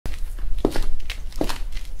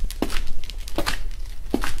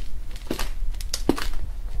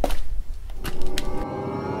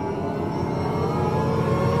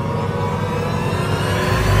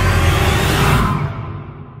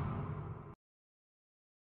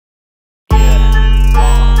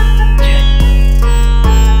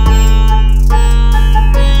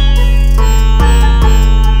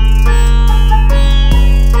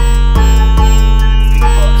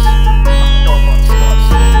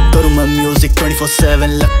24/7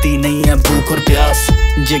 लगती नहीं है भूख और प्यास।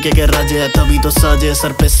 जेके के राजे है तभी तो साजे,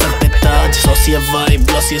 सर पे ताज। सॉसी वाइब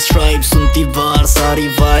ग्लॉसी स्ट्राइप, सुनती बार सारी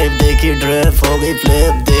वाइब। देखी ड्रिफ्ट हो गई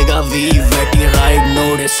फ्लिप, देगा we Beti ride.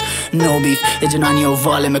 Notice no beef, ये जनानियों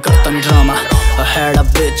वाले में करता नहीं drama. I had a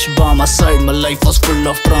bitch by my side, my life was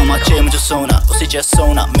full of drama। चाहिए मुझे सोना, उसी जैसे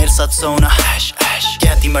सोना, मेरे साथ सोना। हैश हैश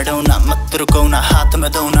कहती मैडोना, मत रुको ना, हाथ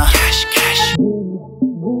में दो ना। Cash cash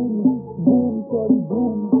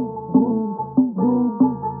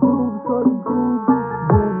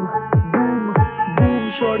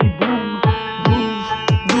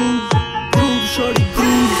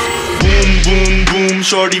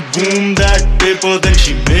Shorty boom that paper, then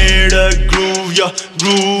she made a groove, yeah,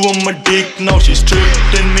 groove on my dick. Now she's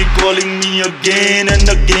tripping me, calling me again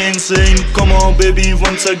and again, saying come on baby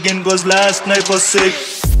once again, cause last night was sick.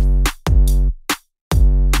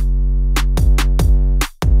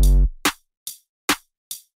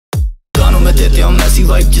 गानों में देते हम ऐसी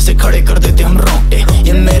vibe जिसे खड़े कर देते हम रोंगटे।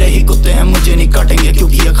 ये मेरे ही कुत्ते हैं, मुझे नहीं काटेंगे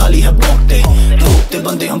क्योंकि ये खाली है भौंकते। रोकते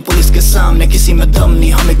बंदे हम पुलिस के सामने, किसी में दम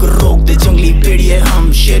नहीं, हमें को रोक दे। जंगली पेड़ी है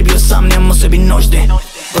हम, शेर भी हो सामने, हम मुझसे भी नोच दे।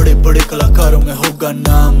 बड़े बड़े कलाकारों में होगा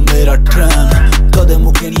नाम मेरा ट्रैम। कदे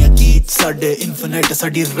मुके नहीं है गीत साडे, इन्फिनिट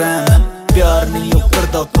साडी रैम। प्यार नहीं हो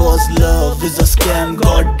करदा cause love is a scam।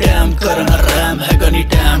 God damn करना रैम हैगा नहीं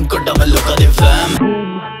टैम, कड्डा मैं लोका दे fam.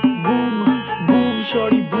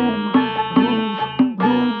 Shorty boom,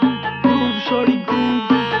 shorty boom,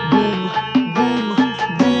 boom,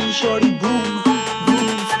 boom, shorty boom,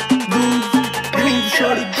 boom,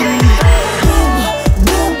 shorty boom,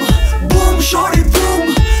 boom, boom, shorty boom,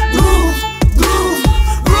 groove, groove,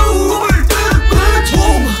 groove, bitch,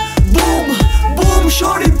 boom, boom, boom,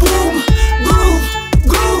 shorty boom, groove,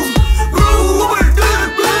 groove, groove,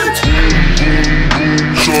 bitch,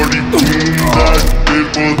 shorty boom that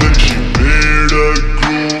paper, then she made a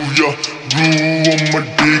groove, yeah, groove on my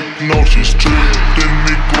dick. Now she's tripping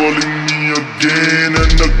me, calling me again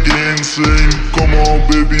and again, saying come on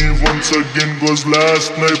baby once again, cause last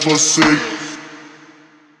night was sick.